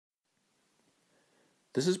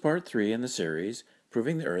This is part 3 in the series,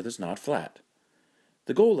 Proving the Earth is Not Flat.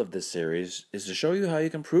 The goal of this series is to show you how you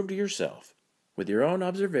can prove to yourself, with your own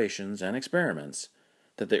observations and experiments,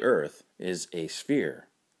 that the Earth is a sphere.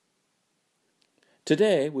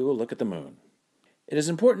 Today, we will look at the Moon. It is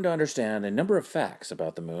important to understand a number of facts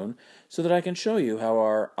about the Moon so that I can show you how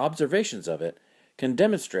our observations of it can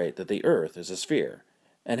demonstrate that the Earth is a sphere,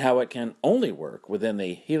 and how it can only work within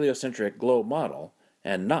the heliocentric globe model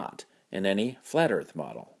and not in any flat Earth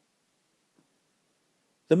model.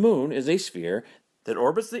 The Moon is a sphere that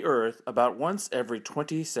orbits the Earth about once every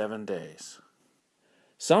 27 days.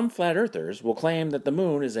 Some flat earthers will claim that the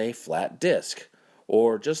Moon is a flat disk,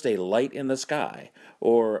 or just a light in the sky,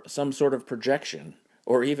 or some sort of projection,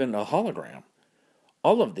 or even a hologram.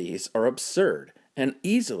 All of these are absurd and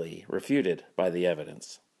easily refuted by the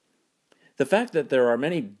evidence. The fact that there are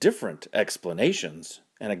many different explanations,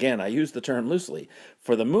 and again I use the term loosely,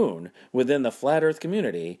 for the Moon within the flat Earth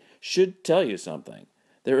community should tell you something.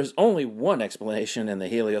 There is only one explanation in the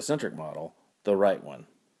heliocentric model, the right one.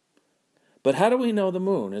 But how do we know the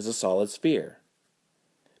Moon is a solid sphere?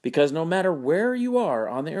 Because no matter where you are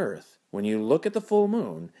on the Earth, when you look at the full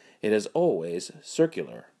Moon, it is always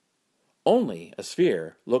circular. Only a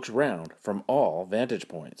sphere looks round from all vantage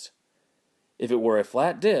points. If it were a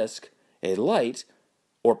flat disk, a light,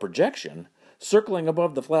 or projection, circling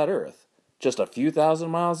above the flat Earth, just a few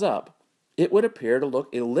thousand miles up, it would appear to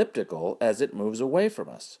look elliptical as it moves away from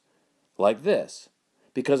us, like this,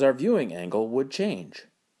 because our viewing angle would change.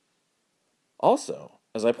 Also,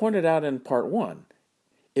 as I pointed out in part 1,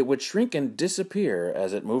 it would shrink and disappear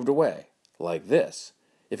as it moved away, like this,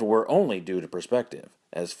 if it were only due to perspective,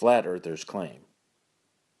 as flat earthers claim.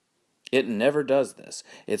 It never does this.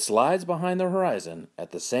 It slides behind the horizon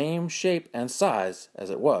at the same shape and size as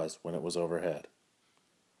it was when it was overhead.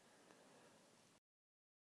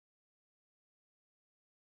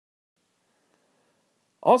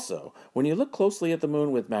 Also, when you look closely at the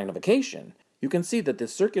Moon with magnification, you can see that the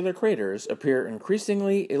circular craters appear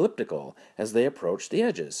increasingly elliptical as they approach the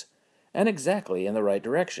edges, and exactly in the right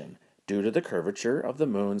direction, due to the curvature of the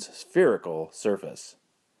Moon's spherical surface.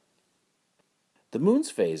 The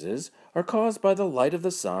Moon's phases are caused by the light of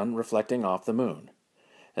the Sun reflecting off the Moon.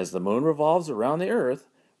 As the Moon revolves around the Earth,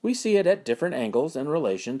 we see it at different angles in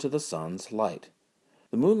relation to the Sun's light.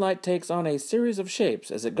 The moonlight takes on a series of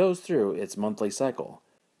shapes as it goes through its monthly cycle.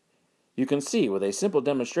 You can see with a simple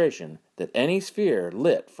demonstration that any sphere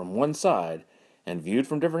lit from one side and viewed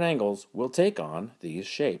from different angles will take on these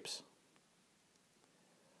shapes.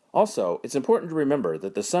 Also, it's important to remember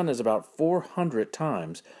that the Sun is about 400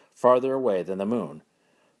 times farther away than the Moon,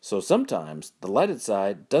 so sometimes the lighted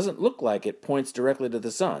side doesn't look like it points directly to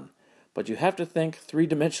the Sun, but you have to think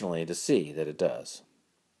three-dimensionally to see that it does.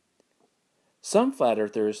 Some flat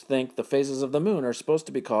earthers think the phases of the Moon are supposed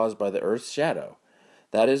to be caused by the Earth's shadow.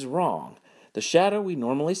 That is wrong. The shadow we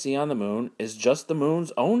normally see on the Moon is just the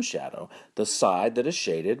Moon's own shadow, the side that is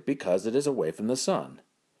shaded because it is away from the Sun.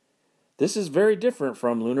 This is very different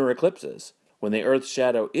from lunar eclipses, when the Earth's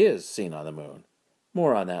shadow is seen on the Moon.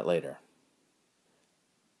 More on that later.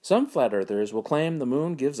 Some flat earthers will claim the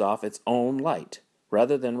Moon gives off its own light,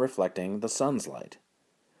 rather than reflecting the Sun's light.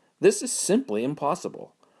 This is simply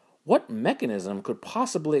impossible. What mechanism could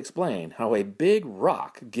possibly explain how a big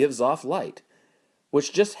rock gives off light,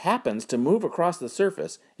 which just happens to move across the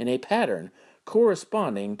surface in a pattern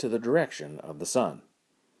corresponding to the direction of the Sun?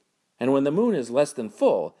 And when the Moon is less than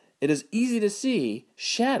full, it is easy to see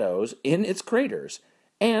shadows in its craters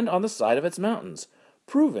and on the side of its mountains,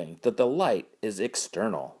 proving that the light is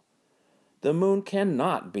external. The Moon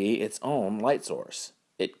cannot be its own light source.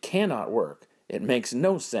 It cannot work, it makes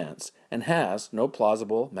no sense, and has no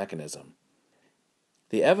plausible mechanism.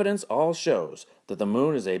 The evidence all shows that the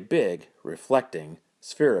Moon is a big, reflecting,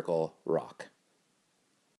 spherical rock.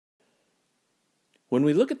 When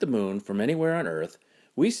we look at the Moon from anywhere on Earth,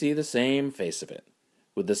 we see the same face of it,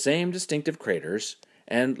 with the same distinctive craters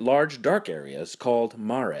and large dark areas called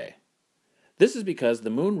mare. This is because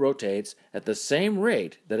the Moon rotates at the same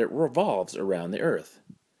rate that it revolves around the Earth.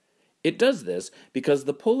 It does this because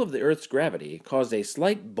the pull of the Earth's gravity caused a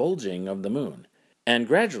slight bulging of the Moon, and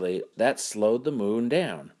gradually that slowed the Moon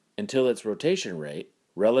down until its rotation rate,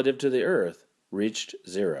 relative to the Earth, reached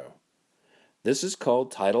 0. This is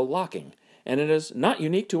called tidal locking, and it is not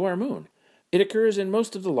unique to our Moon. It occurs in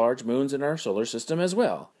most of the large moons in our solar system as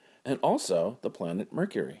well, and also the planet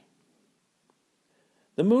Mercury.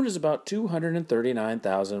 The Moon is about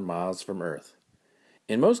 239,000 miles from Earth.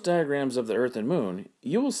 In most diagrams of the Earth and Moon,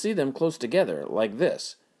 you will see them close together like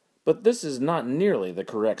this, but this is not nearly the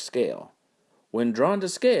correct scale. When drawn to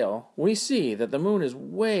scale, we see that the moon is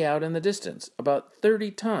way out in the distance, about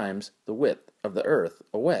 30 times the width of the Earth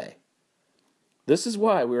away. This is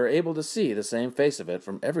why we are able to see the same face of it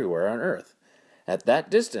from everywhere on Earth. At that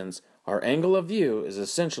distance, our angle of view is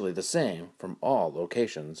essentially the same from all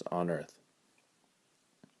locations on Earth.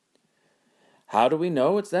 How do we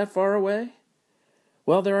know it's that far away?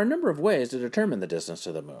 Well, there are a number of ways to determine the distance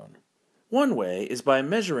to the moon. One way is by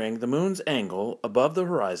measuring the moon's angle above the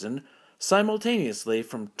horizon simultaneously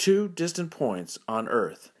from two distant points on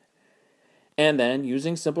Earth, and then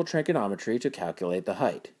using simple trigonometry to calculate the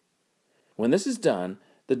height. When this is done,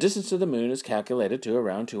 the distance to the moon is calculated to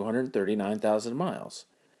around 239,000 miles,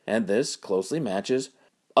 and this closely matches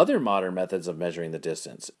other modern methods of measuring the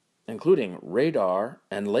distance, including radar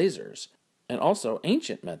and lasers, and also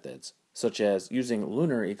ancient methods, such as using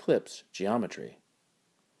lunar eclipse geometry.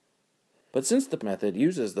 But since the method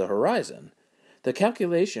uses the horizon, the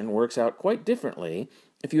calculation works out quite differently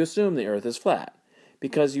if you assume the Earth is flat,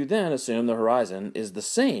 because you then assume the horizon is the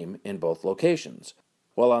same in both locations,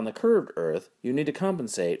 while on the curved Earth you need to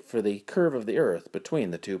compensate for the curve of the Earth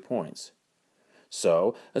between the 2 points.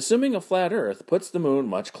 So, assuming a flat Earth puts the moon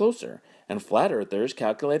much closer, and flat earthers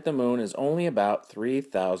calculate the moon is only about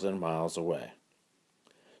 3,000 miles away.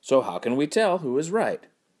 So how can we tell who is right?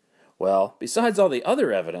 Well, besides all the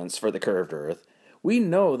other evidence for the curved Earth, we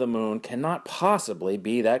know the moon cannot possibly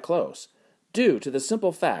be that close, due to the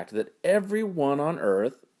simple fact that everyone on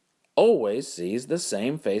Earth always sees the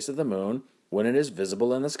same face of the moon when it is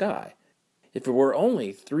visible in the sky. If it were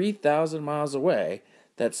only 3,000 miles away,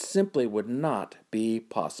 that simply would not be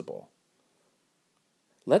possible.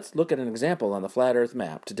 Let's look at an example on the flat Earth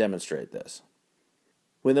map to demonstrate this.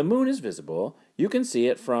 When the moon is visible, you can see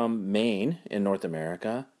it from Maine in North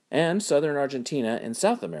America and southern Argentina in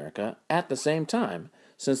South America at the same time,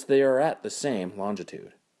 since they are at the same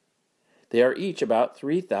longitude. They are each about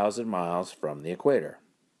 3,000 miles from the equator.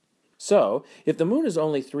 So, if the moon is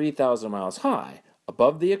only 3,000 miles high,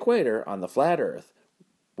 above the equator on the flat Earth,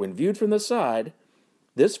 when viewed from the side,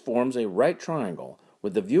 this forms a right triangle,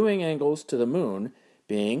 with the viewing angles to the moon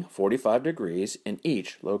being 45 degrees in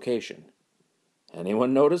each location.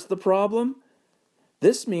 Anyone notice the problem?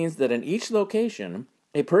 This means that in each location,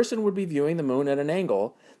 a person would be viewing the moon at an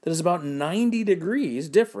angle that is about 90 degrees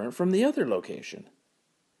different from the other location.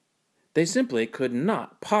 They simply could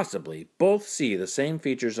not possibly both see the same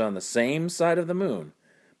features on the same side of the moon,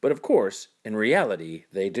 but of course, in reality,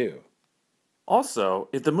 they do. Also,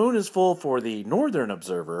 if the moon is full for the northern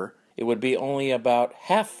observer, it would be only about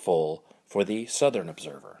half full for the southern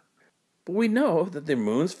observer. But we know that the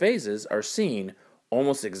moon's phases are seen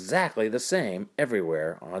almost exactly the same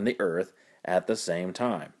everywhere on the Earth at the same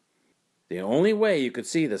time. The only way you could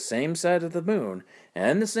see the same side of the moon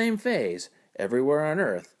and the same phase everywhere on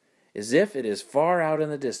Earth is if it is far out in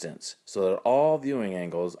the distance, so that all viewing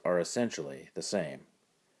angles are essentially the same.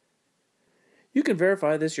 You can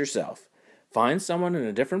verify this yourself. Find someone in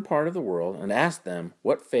a different part of the world and ask them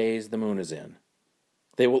what phase the moon is in.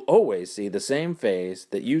 They will always see the same phase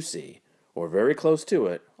that you see, or very close to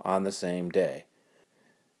it, on the same day.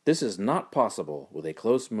 This is not possible with a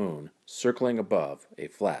close moon circling above a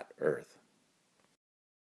flat Earth.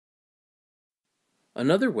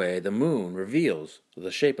 Another way the moon reveals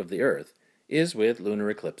the shape of the Earth is with lunar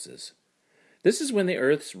eclipses. This is when the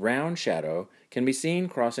Earth's round shadow can be seen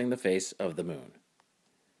crossing the face of the moon.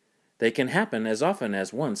 They can happen as often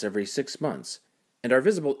as once every 6 months, and are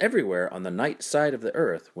visible everywhere on the night side of the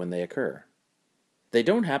Earth when they occur. They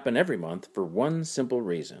don't happen every month for one simple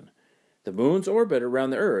reason. The moon's orbit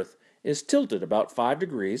around the Earth is tilted about 5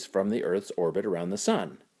 degrees from the Earth's orbit around the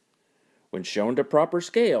sun. When shown to proper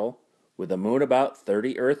scale, with the moon about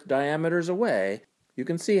 30 Earth diameters away, you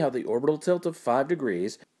can see how the orbital tilt of 5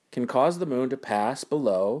 degrees can cause the moon to pass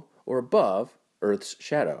below or above Earth's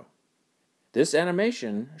shadow. This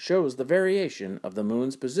animation shows the variation of the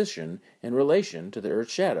moon's position in relation to the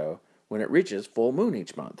Earth's shadow when it reaches full moon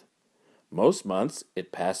each month. Most months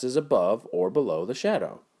it passes above or below the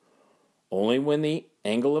shadow. Only when the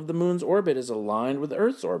angle of the moon's orbit is aligned with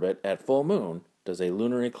Earth's orbit at full moon does a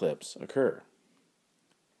lunar eclipse occur.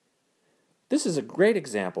 This is a great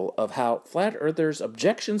example of how flat earthers'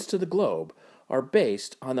 objections to the globe are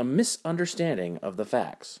based on a misunderstanding of the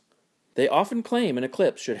facts. They often claim an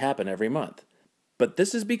eclipse should happen every month, but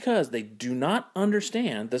this is because they do not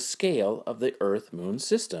understand the scale of the Earth-Moon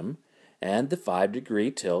system and the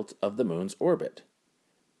 5-degree tilt of the moon's orbit.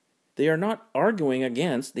 They are not arguing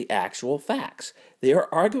against the actual facts. They are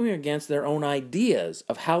arguing against their own ideas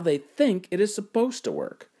of how they think it is supposed to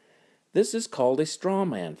work. This is called a straw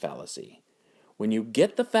man fallacy. When you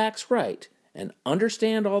get the facts right and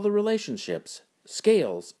understand all the relationships,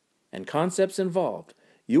 scales, and concepts involved,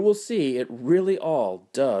 you will see it really all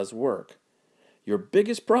does work. Your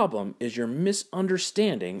biggest problem is your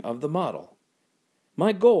misunderstanding of the model.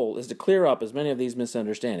 My goal is to clear up as many of these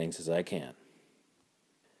misunderstandings as I can.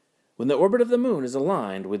 When the orbit of the moon is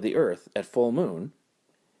aligned with the Earth at full moon,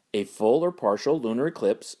 a full or partial lunar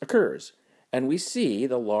eclipse occurs, and we see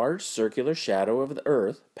the large circular shadow of the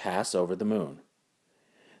Earth pass over the moon.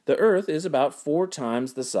 The Earth is about 4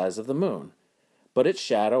 times the size of the moon, but its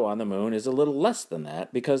shadow on the moon is a little less than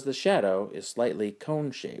that because the shadow is slightly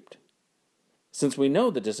cone-shaped. Since we know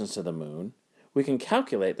the distance to the moon, we can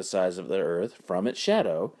calculate the size of the Earth from its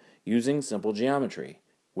shadow using simple geometry,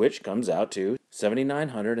 which comes out to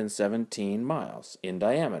 7,917 miles in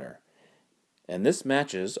diameter, and this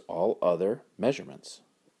matches all other measurements.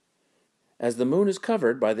 As the moon is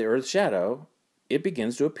covered by the Earth's shadow, it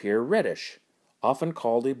begins to appear reddish, often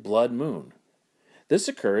called a blood moon. This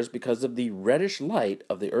occurs because of the reddish light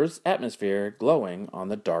of the Earth's atmosphere glowing on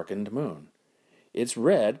the darkened moon. It's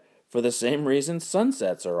red for the same reason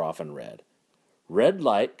sunsets are often red. Red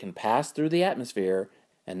light can pass through the atmosphere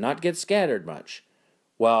and not get scattered much,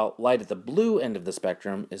 while light at the blue end of the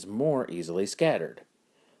spectrum is more easily scattered.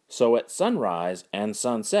 So at sunrise and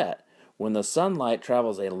sunset, when the sunlight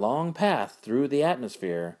travels a long path through the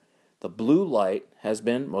atmosphere, the blue light has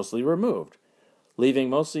been mostly removed, leaving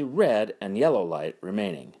mostly red and yellow light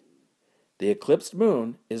remaining. The eclipsed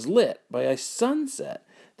moon is lit by a sunset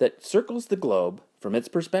that circles the globe from its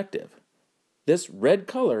perspective. This red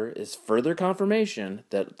color is further confirmation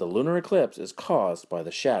that the lunar eclipse is caused by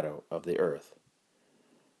the shadow of the Earth.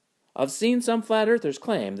 I've seen some flat earthers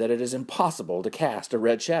claim that it is impossible to cast a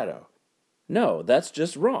red shadow. No, that's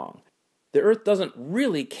just wrong. The Earth doesn't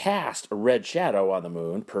really cast a red shadow on the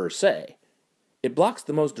moon per se. It blocks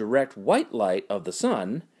the most direct white light of the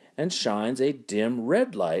sun and shines a dim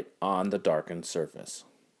red light on the darkened surface.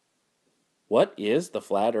 What is the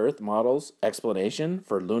flat Earth model's explanation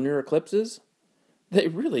for lunar eclipses? They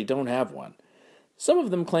really don't have one. Some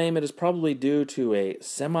of them claim it is probably due to a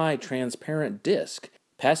semi-transparent disk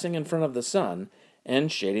passing in front of the sun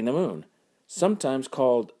and shading the moon, sometimes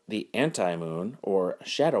called the anti-moon or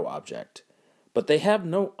shadow object. But they have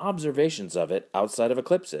no observations of it outside of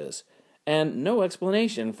eclipses, and no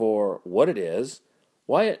explanation for what it is,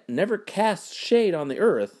 why it never casts shade on the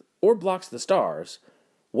Earth or blocks the stars,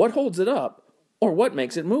 what holds it up, or what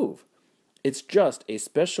makes it move. It's just a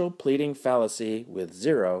special pleading fallacy with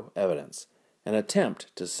zero evidence, an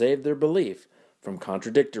attempt to save their belief from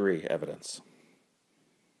contradictory evidence.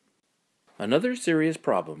 Another serious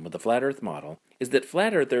problem with the flat Earth model is that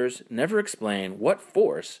flat earthers never explain what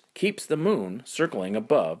force keeps the moon circling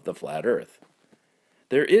above the flat Earth.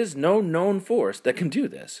 There is no known force that can do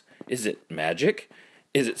this. Is it magic?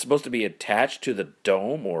 Is it supposed to be attached to the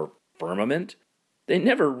dome or firmament? They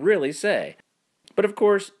never really say. But of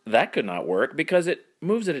course, that could not work because it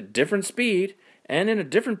moves at a different speed and in a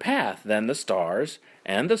different path than the stars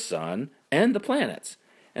and the sun and the planets.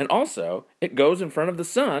 And also, it goes in front of the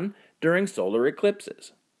sun during solar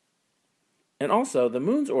eclipses. And also, the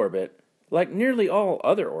moon's orbit, like nearly all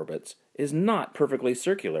other orbits, is not perfectly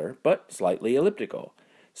circular, but slightly elliptical.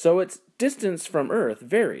 So its distance from Earth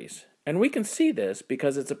varies, and we can see this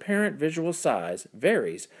because its apparent visual size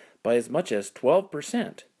varies by as much as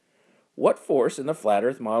 12%. What force in the flat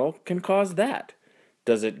Earth model can cause that?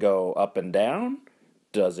 Does it go up and down?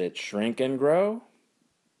 Does it shrink and grow?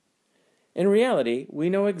 In reality, we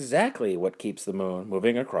know exactly what keeps the moon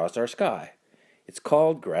moving across our sky. It's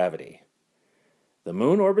called gravity. The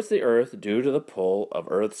moon orbits the Earth due to the pull of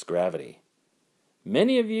Earth's gravity.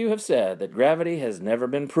 Many of you have said that gravity has never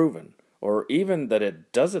been proven, or even that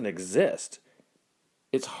it doesn't exist.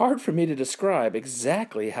 It's hard for me to describe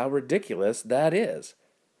exactly how ridiculous that is.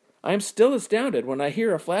 I am still astounded when I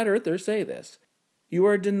hear a flat earther say this. You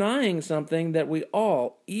are denying something that we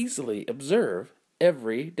all easily observe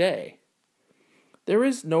every day. There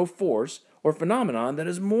is no force or phenomenon that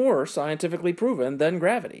is more scientifically proven than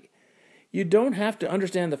gravity. You don't have to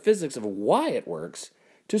understand the physics of why it works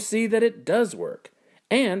to see that it does work,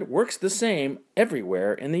 and works the same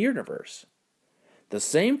everywhere in the universe. The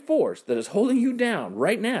same force that is holding you down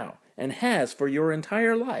right now, and has for your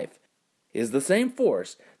entire life, is the same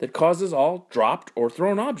force that causes all dropped or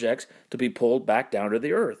thrown objects to be pulled back down to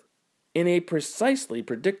the Earth in a precisely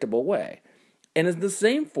predictable way, and is the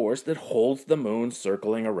same force that holds the moon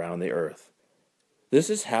circling around the Earth. This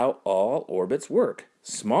is how all orbits work.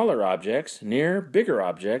 Smaller objects near bigger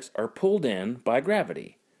objects are pulled in by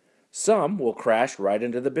gravity. Some will crash right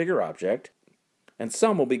into the bigger object, and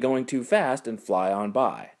some will be going too fast and fly on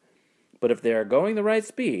by. But if they are going the right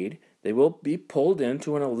speed, they will be pulled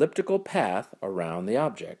into an elliptical path around the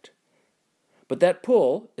object. But that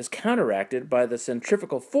pull is counteracted by the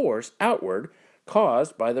centrifugal force outward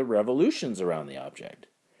caused by the revolutions around the object.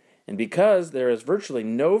 And because there is virtually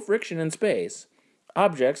no friction in space,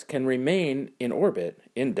 objects can remain in orbit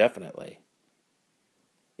indefinitely.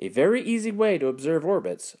 A very easy way to observe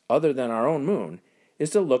orbits, other than our own moon, is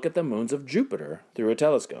to look at the moons of Jupiter through a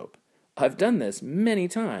telescope. I've done this many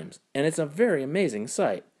times, and it's a very amazing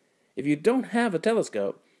sight. If you don't have a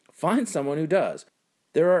telescope, find someone who does.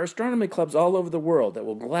 There are astronomy clubs all over the world that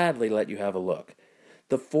will gladly let you have a look.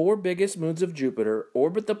 The 4 biggest moons of Jupiter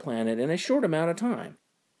orbit the planet in a short amount of time,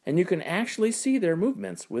 and you can actually see their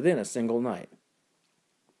movements within a single night.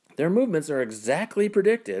 Their movements are exactly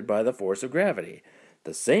predicted by the force of gravity,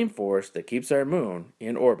 the same force that keeps our moon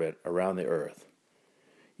in orbit around the Earth.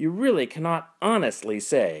 You really cannot honestly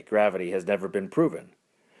say gravity has never been proven.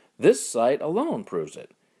 This sight alone proves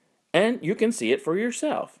it, and you can see it for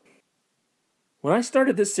yourself. When I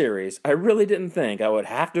started this series, I really didn't think I would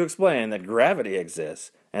have to explain that gravity exists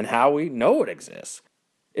and how we know it exists.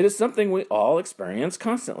 It is something we all experience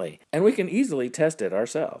constantly, and we can easily test it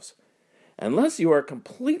ourselves. Unless you are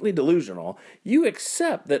completely delusional, you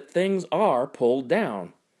accept that things are pulled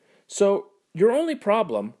down. So your only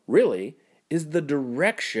problem, really, is the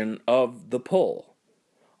direction of the pull.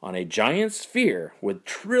 On a giant sphere with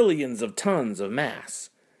trillions of tons of mass,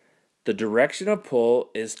 the direction of pull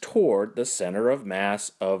is toward the center of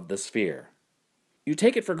mass of the sphere. You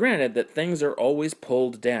take it for granted that things are always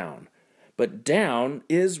pulled down, but down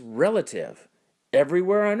is relative.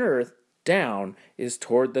 Everywhere on Earth, down is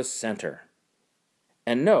toward the center.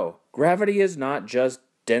 And no, gravity is not just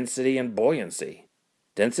density and buoyancy.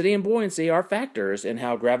 Density and buoyancy are factors in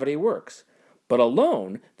how gravity works, but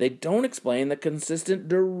alone they don't explain the consistent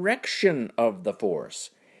direction of the force.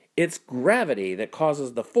 It's gravity that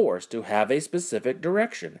causes the force to have a specific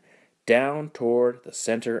direction, down toward the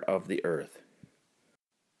center of the Earth.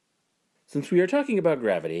 Since we are talking about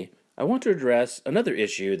gravity, I want to address another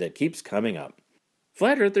issue that keeps coming up.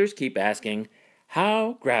 Flat Earthers keep asking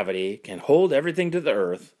how gravity can hold everything to the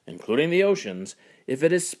Earth, including the oceans, if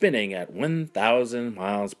it is spinning at 1,000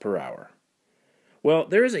 miles per hour. Well,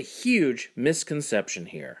 there is a huge misconception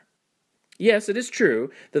here. Yes, it is true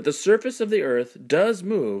that the surface of the Earth does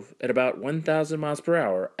move at about 1,000 miles per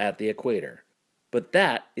hour at the equator, but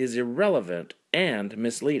that is irrelevant and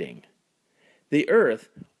misleading. The Earth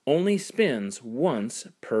only spins once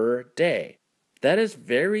per day. That is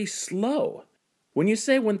very slow. When you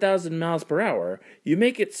say 1,000 miles per hour, you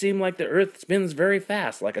make it seem like the Earth spins very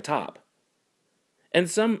fast, like a top. And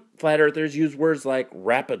some flat earthers use words like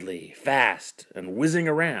rapidly, fast, and whizzing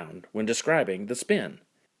around when describing the spin.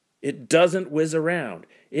 It doesn't whiz around.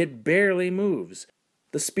 It barely moves.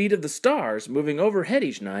 The speed of the stars moving overhead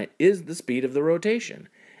each night is the speed of the rotation,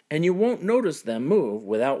 and you won't notice them move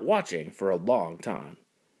without watching for a long time.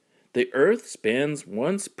 The Earth spins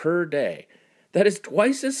once per day. That is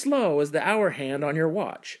twice as slow as the hour hand on your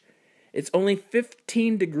watch. It's only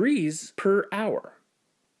 15 degrees per hour.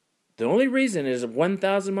 The only reason it is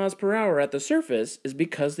 1,000 miles per hour at the surface is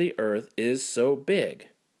because the Earth is so big.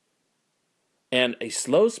 And a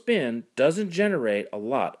slow spin doesn't generate a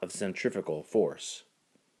lot of centrifugal force.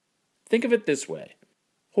 Think of it this way.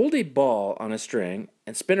 Hold a ball on a string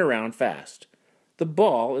and spin around fast. The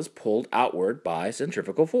ball is pulled outward by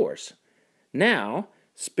centrifugal force. Now,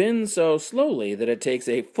 spin so slowly that it takes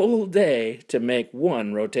a full day to make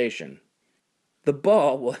one rotation. The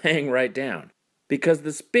ball will hang right down. Because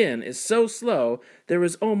the spin is so slow, there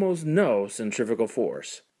is almost no centrifugal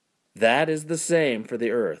force. That is the same for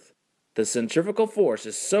the Earth. The centrifugal force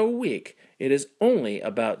is so weak, it is only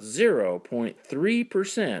about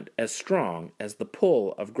 0.3% as strong as the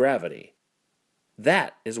pull of gravity.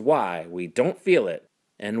 That is why we don't feel it,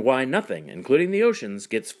 and why nothing, including the oceans,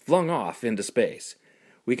 gets flung off into space.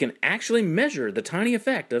 We can actually measure the tiny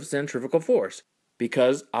effect of centrifugal force,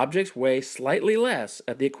 because objects weigh slightly less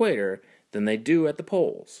at the equator than they do at the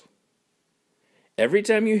poles. Every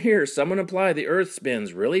time you hear someone imply the Earth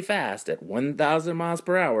spins really fast at 1,000 miles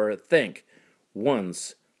per hour, think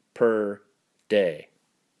once per day.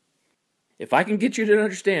 If I can get you to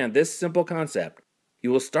understand this simple concept,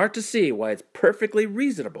 you will start to see why it's perfectly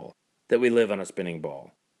reasonable that we live on a spinning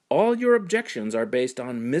ball. All your objections are based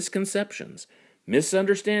on misconceptions,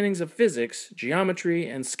 misunderstandings of physics, geometry,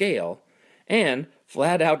 and scale, and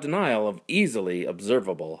flat-out denial of easily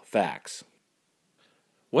observable facts.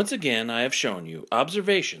 Once again, I have shown you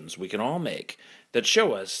observations we can all make that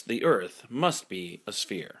show us the Earth must be a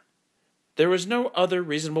sphere. There is no other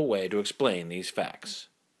reasonable way to explain these facts.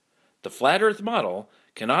 The flat Earth model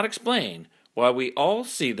cannot explain why we all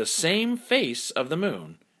see the same face of the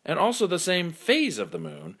moon, and also the same phase of the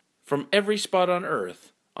moon, from every spot on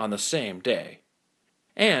Earth on the same day.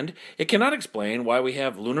 And it cannot explain why we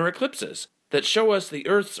have lunar eclipses that show us the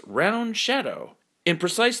Earth's round shadow in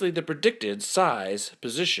precisely the predicted size,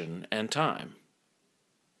 position, and time.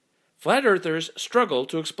 Flat Earthers struggle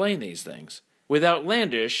to explain these things with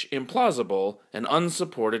outlandish, implausible, and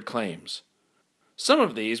unsupported claims. Some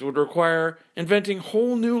of these would require inventing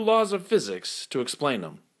whole new laws of physics to explain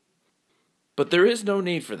them. But there is no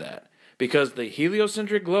need for that, because the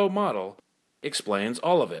heliocentric globe model explains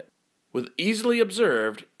all of it, with easily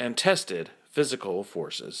observed and tested physical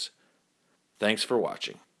forces. Thanks for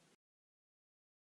watching.